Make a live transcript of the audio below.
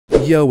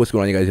Yo, what's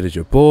going on, you guys? It is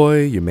your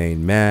boy, your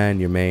main man,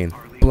 your main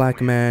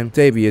black man.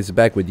 Tavius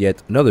back with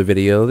yet another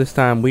video. This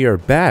time we are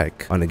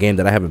back on a game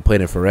that I haven't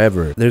played in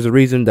forever. There's a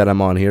reason that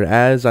I'm on here.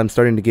 As I'm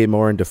starting to get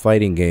more into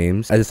fighting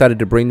games, I decided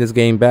to bring this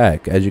game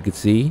back, as you can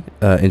see,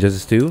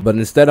 Injustice 2. But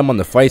instead I'm on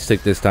the fight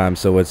stick this time,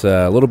 so it's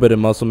a little bit of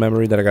muscle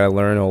memory that I gotta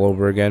learn all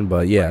over again.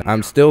 But yeah,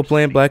 I'm still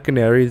playing Black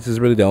Canary. This is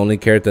really the only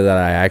character that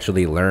I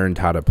actually learned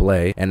how to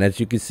play. And as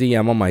you can see,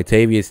 I'm on my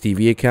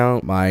TaviusTV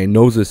account. My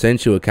Nose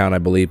Essential account, I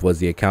believe, was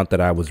the account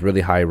that I was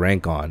really high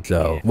rank on.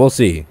 So we'll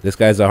see. This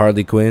guy's a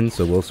Harley Quinn,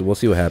 so we'll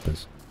see what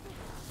happens.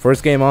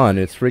 First game on.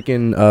 It's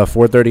freaking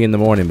 4:30 in the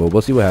morning, but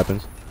we'll see what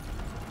happens.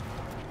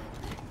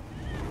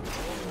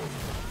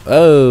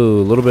 Oh,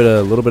 a little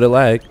bit of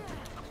lag.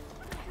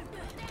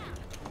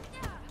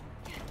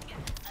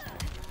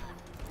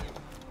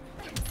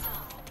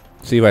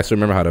 See if I still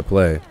remember how to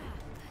play.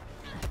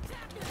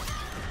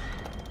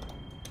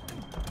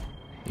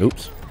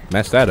 Oops,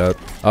 messed that up.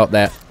 Oh,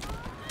 that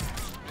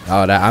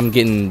I'm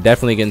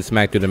definitely getting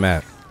smacked through the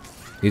map.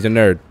 He's a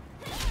nerd.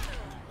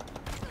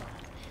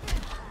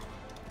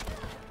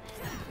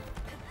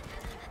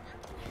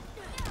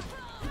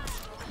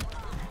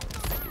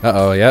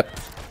 Uh-oh, yep.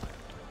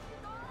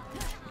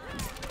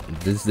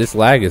 This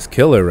lag is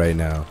killer right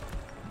now.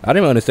 I don't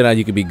even understand how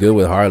you could be good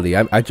with Harley.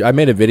 I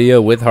made a video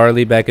with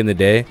Harley back in the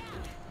day.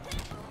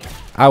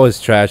 I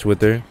was trash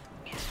with her.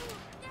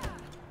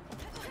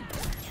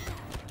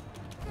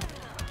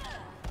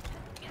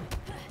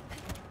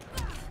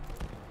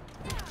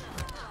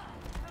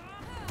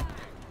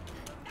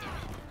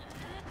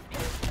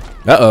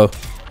 Uh-oh.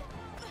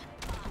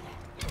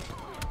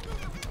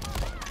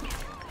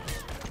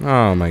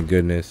 Oh my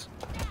goodness.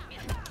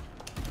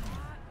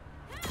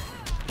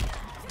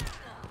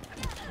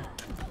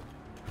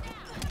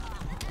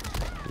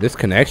 This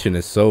connection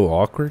is so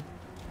awkward.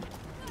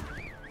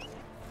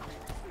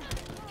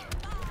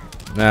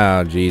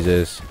 Oh,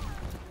 Jesus.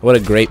 What a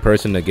great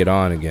person to get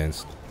on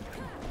against.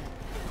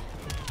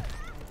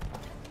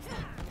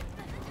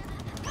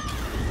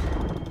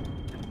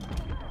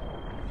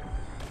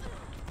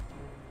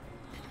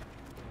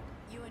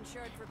 You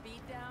insured for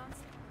beatdowns?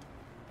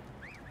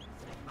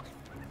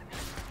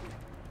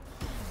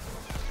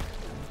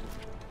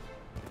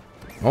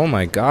 Oh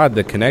my God,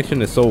 the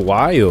connection is so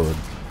wild.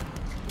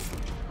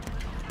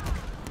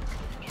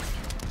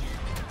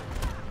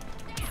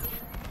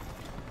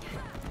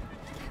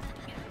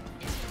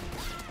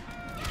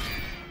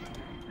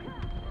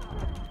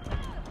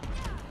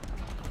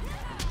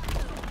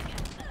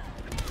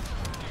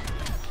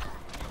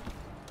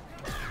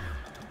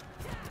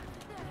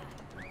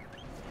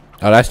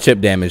 Oh, that's chip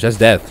damage. That's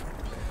death.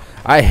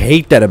 I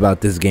hate that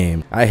about this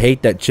game. I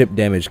hate that chip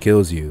damage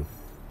kills you.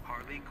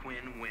 Harley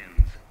Quinn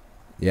wins.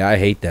 Yeah, I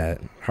hate that.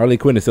 Harley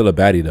Quinn is still a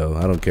baddie, though.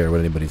 I don't care what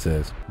anybody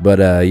says.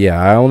 But,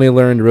 yeah, I only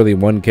learned really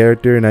one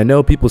character, and I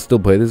know people still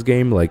play this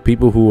game. Like,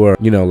 people who are,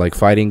 you know, like,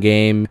 fighting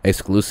game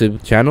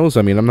exclusive channels.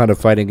 I mean, I'm not a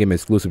fighting game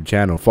exclusive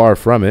channel. Far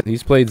from it.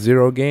 He's played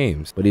 0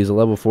 games, but he's a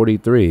level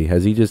 43.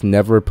 Has he just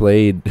never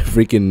played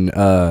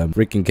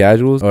freaking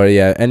casuals? Or,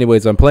 yeah,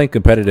 anyways, I'm playing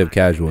competitive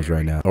casuals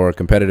right now. Or a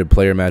competitive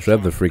player match,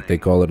 whatever the freak they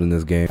call it in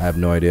this game. I have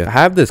no idea. I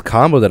have this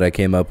combo that I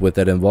came up with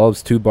that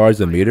involves 2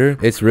 bars a meter.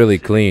 It's really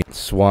clean.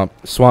 Swamp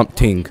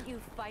Ting.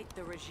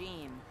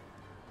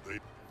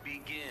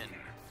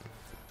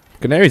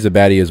 Canary's a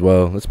baddie as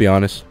well. Let's be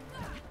honest.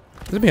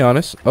 Let's be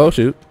honest. Oh,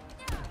 shoot.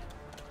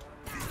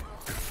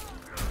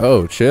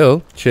 Oh,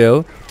 chill.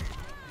 Chill.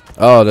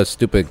 Oh, that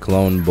stupid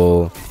clone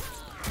bull.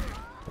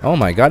 Oh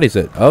my God, he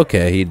said,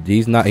 okay,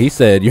 he's not, he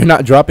said, you're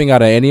not dropping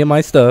out of any of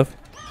my stuff.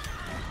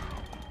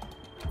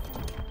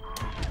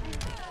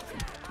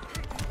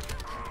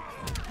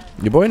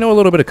 Your boy know a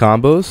little bit of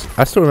combos.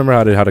 I still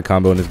remember how to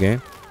combo in this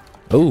game.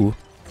 Oh.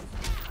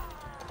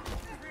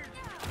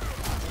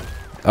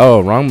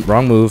 Oh,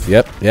 wrong move.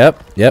 Yep.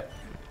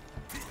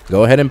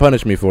 Go ahead and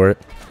punish me for it.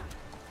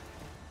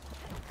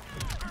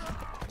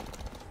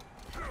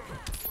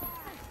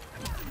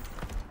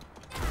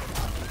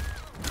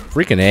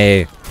 Freaking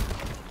A.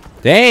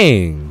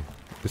 Dang.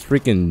 This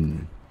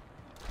freaking...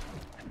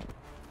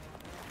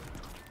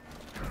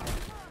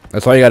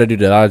 That's all you gotta do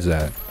to dodge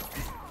that.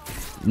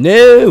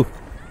 No!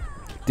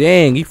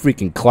 Dang, he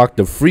freaking clocked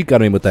the freak out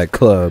of me with that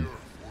club.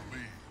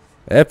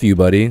 F you,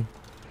 buddy.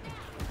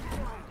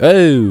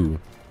 Oh!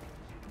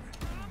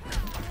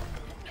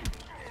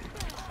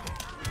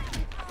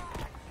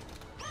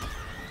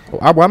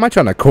 Why am I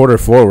trying to quarter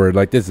forward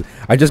like this?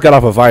 I just got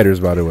off of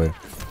Fighters, by the way.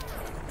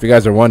 If you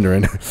guys are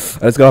wondering. I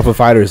just got off of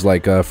Fighters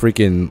like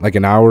freaking like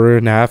an hour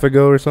and a half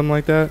ago or something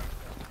like that.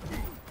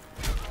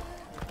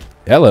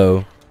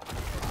 Hello.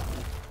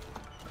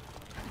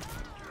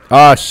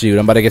 Oh shoot,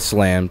 I'm about to get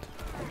slammed.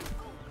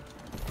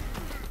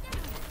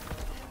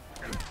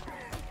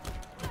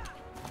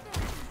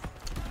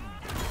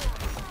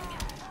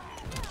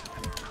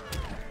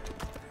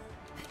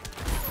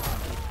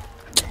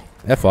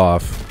 F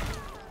off.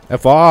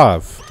 F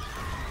off.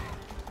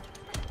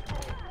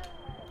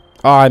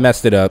 Oh, I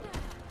messed it up.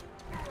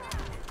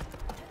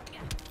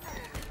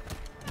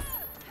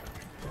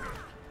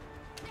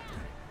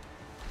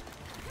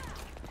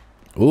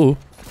 Ooh.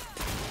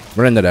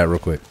 Run into that real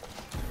quick.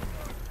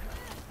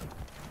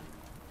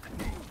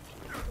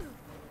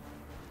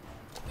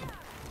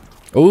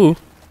 Ooh.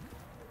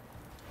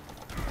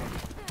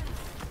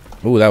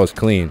 Ooh, that was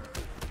clean.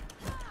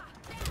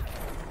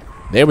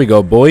 There we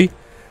go, boy.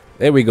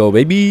 There we go,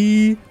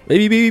 baby.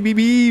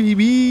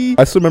 Baby.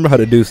 I still remember how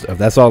to do stuff.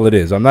 That's all it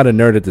is. I'm not a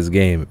nerd at this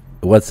game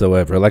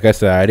whatsoever. Like I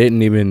said, I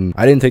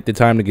didn't take the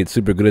time to get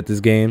super good at this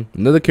game.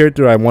 Another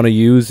character I want to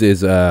use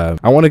is I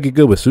want to get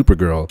good with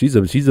Supergirl.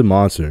 She's a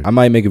monster. I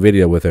might make a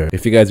video with her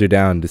if you guys are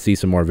down to see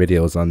some more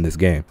videos on this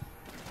game.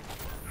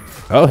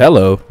 Oh,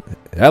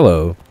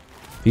 hello.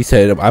 He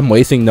said I'm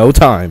wasting no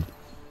time.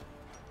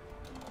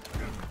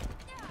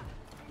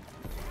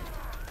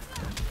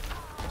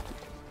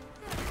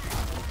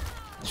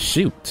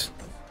 Shoot.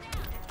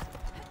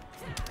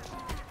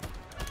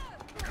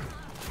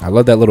 I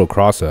love that little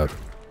cross up.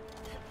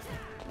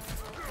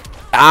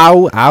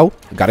 Ow.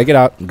 Gotta get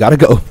out. Gotta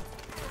go.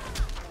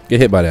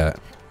 Get hit by that.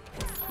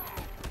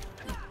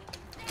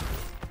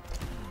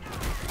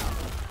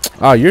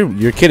 Oh,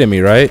 you're kidding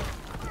me, right?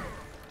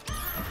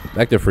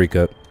 Back to freak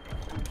up.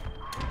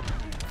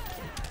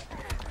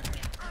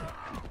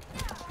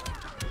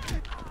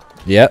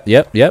 Yep.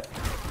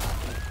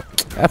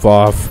 F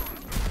off.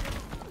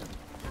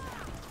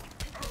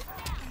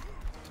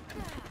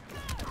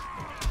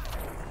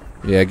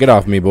 Yeah, get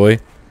off me, boy.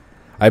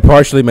 I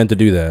partially meant to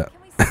do that.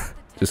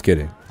 Just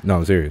kidding. No,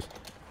 I'm serious.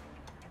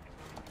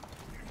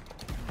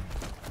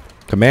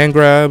 Command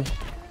grab.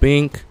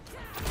 Bink.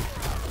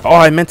 Oh,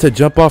 I meant to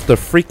jump off the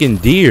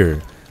freaking deer.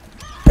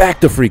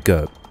 Back to freak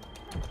up.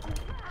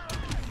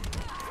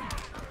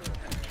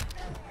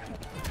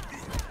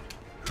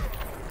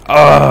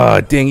 Ah,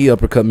 oh, dang, he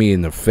uppercut me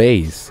in the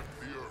face.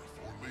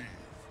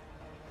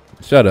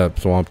 Shut up,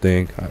 Swamp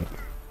Thing.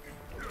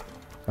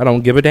 I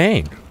don't give a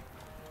dang.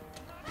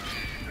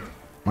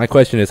 My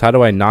question is, how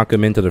do I knock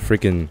him into the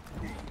freaking...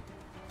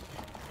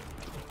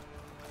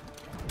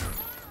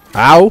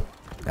 Ow!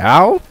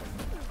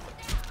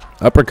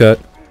 Uppercut.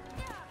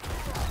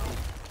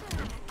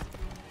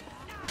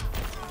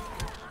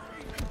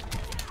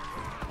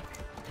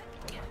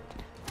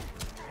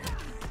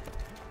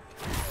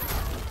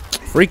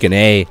 Freaking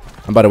A.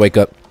 I'm about to wake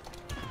up.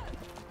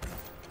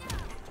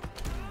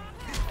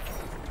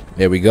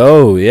 There we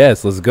go.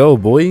 Yes, let's go,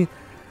 boy.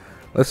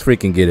 Let's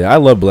freaking get it. I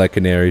love Black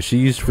Canary.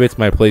 She fits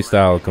my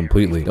playstyle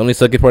completely. The only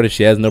sucky part is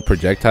she has no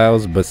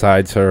projectiles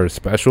besides her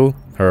special,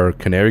 her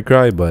Canary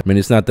Cry, but I mean,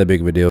 it's not that big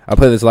of a deal. I'll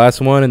play this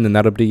last one and then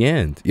that'll be the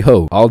end.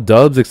 Yo, all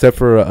dubs except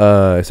for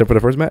the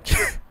first match.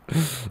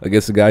 I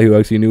guess the guy who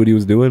actually knew what he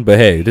was doing. But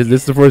hey, this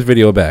is the first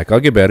video back.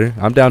 I'll get better.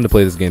 I'm down to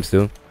play this game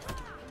still.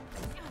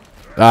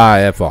 Ah,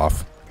 F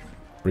off.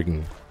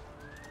 Freaking.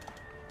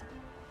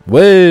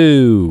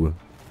 Whoa.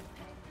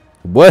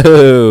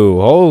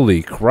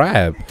 Holy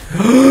crap.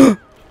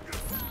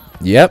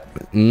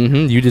 Yep.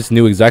 You just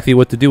knew exactly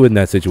what to do in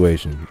that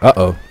situation.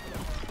 Uh-oh.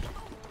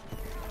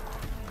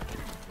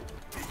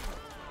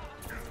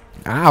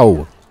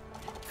 Ow.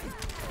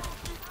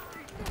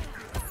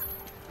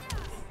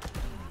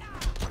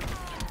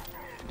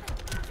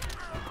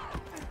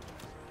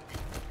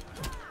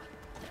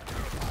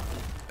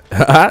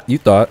 You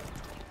thought.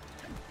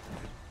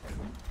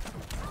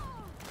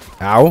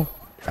 Ow.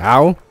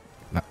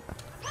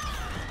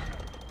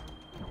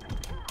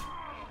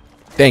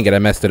 Dang it, I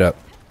messed it up.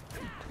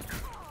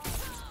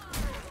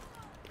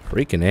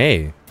 Freaking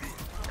A.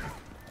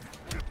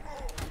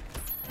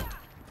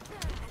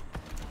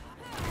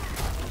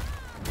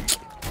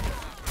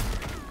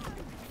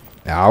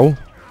 Ow.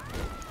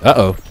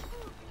 Uh-oh.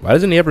 Why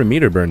doesn't he ever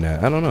meter burn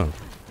that? I don't know.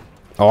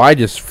 Oh, I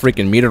just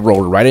freaking meter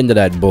rolled right into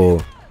that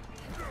bull.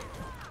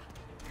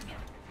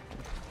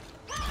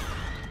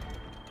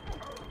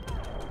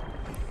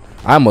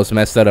 I almost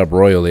messed that up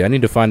royally. I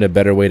need to find a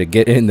better way to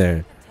get in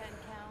there.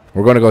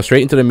 We're going to go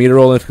straight into the meter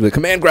roll into the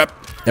command grab.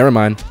 Never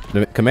mind.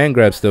 The command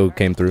grab still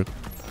came through.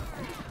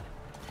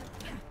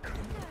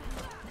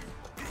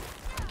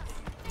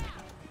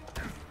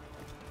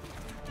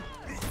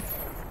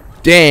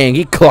 Dang,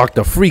 he clocked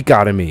the freak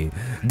out of me.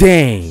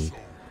 Dang.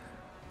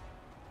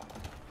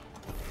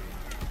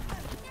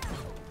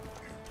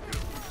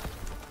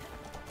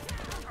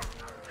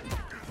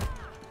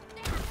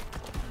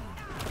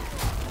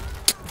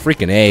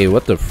 Freaking A,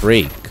 what the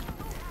freak?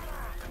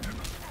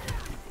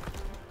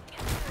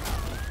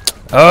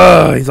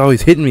 Oh, he's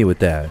always hitting me with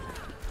that.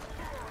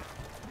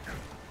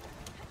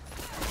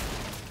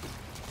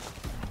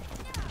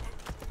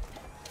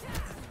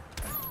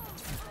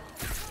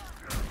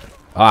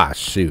 Ah,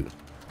 shoot.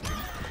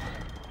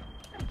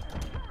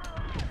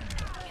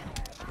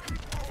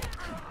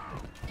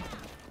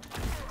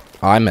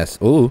 Oh, I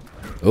missed. Ooh.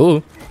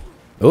 You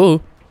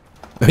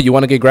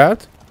want to get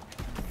grabbed?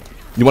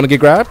 You want to get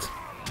grabbed?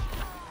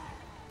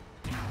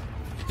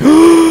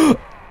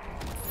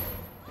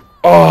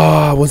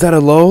 Oh, was that a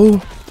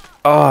low?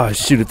 Oh,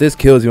 shoot. If this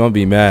kills you, I'll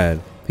be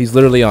mad. He's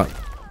literally on...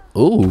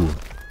 Ooh.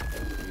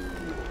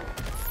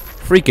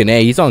 Freaking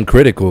A. He's on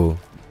critical.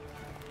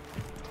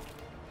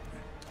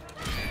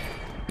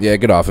 Yeah,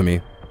 get off of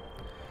me.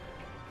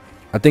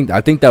 I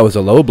think that was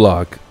a low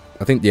block.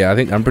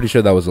 I'm pretty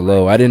sure that was a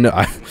low. I didn't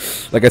know.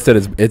 Like I said,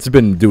 it's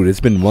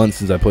been months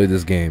since I played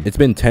this game. It's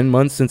been 10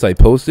 months since I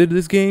posted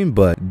this game,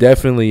 but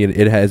definitely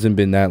it hasn't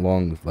been that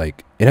long.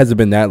 Like, it hasn't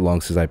been that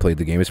long since I played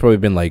the game. It's probably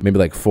been like maybe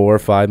like 4 or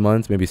 5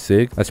 months, maybe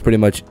 6. That's pretty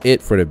much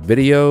it for the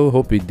video.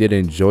 Hope you did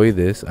enjoy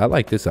this. I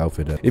like this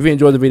outfit. If you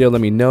enjoyed the video,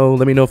 let me know.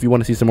 Let me know if you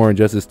want to see some more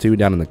Injustice 2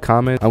 down in the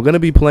comments. I'm gonna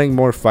be playing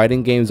more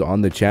fighting games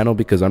on the channel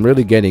because I'm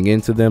really getting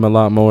into them a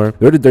lot more.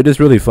 They're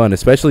just really fun,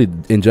 especially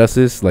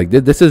Injustice. Like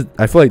I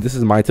feel like this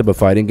is my type of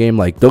fighting game.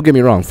 Like, don't get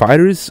me wrong,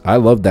 Fighters, I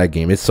love that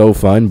game. It's so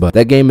fun, but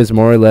that game is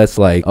more or less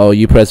like, oh,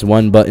 you press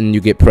one button, you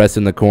get pressed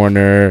in the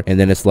corner, and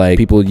then it's like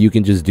you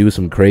can just do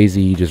some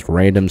crazy, just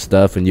random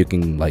stuff, and you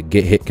can like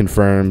get hit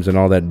confirms and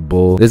all that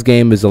bull. This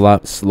game is a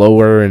lot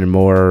slower and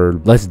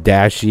less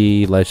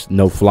dashy,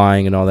 no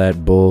flying and all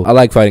that bull. I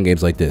like fighting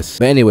games like this.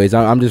 But anyways,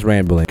 I'm just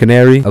rambling.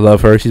 Canary, I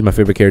love her. She's my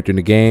favorite character in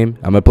the game.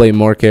 I'm gonna play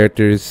more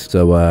characters,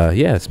 so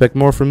yeah, expect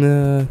more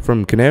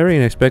from Canary,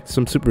 and expect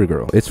some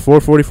Supergirl. It's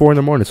 4:44 in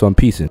the morning, so I'm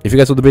peacing. If you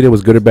guys thought the video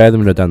was good or bad, let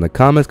me know down in the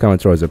comments.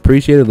 Comments are always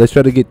appreciated. Let's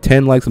try to get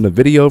 10 likes on the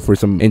video for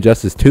some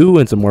Injustice 2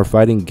 and some more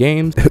fighting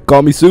games.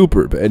 Call me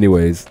super. But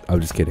anyways,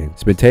 I'm just kidding.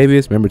 It's been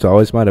Tavius. Remember to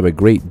always smile. Have a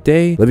great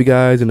day. Love you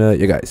guys, and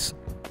yeah, guys,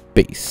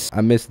 peace. I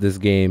missed this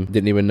game.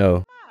 Didn't even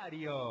know.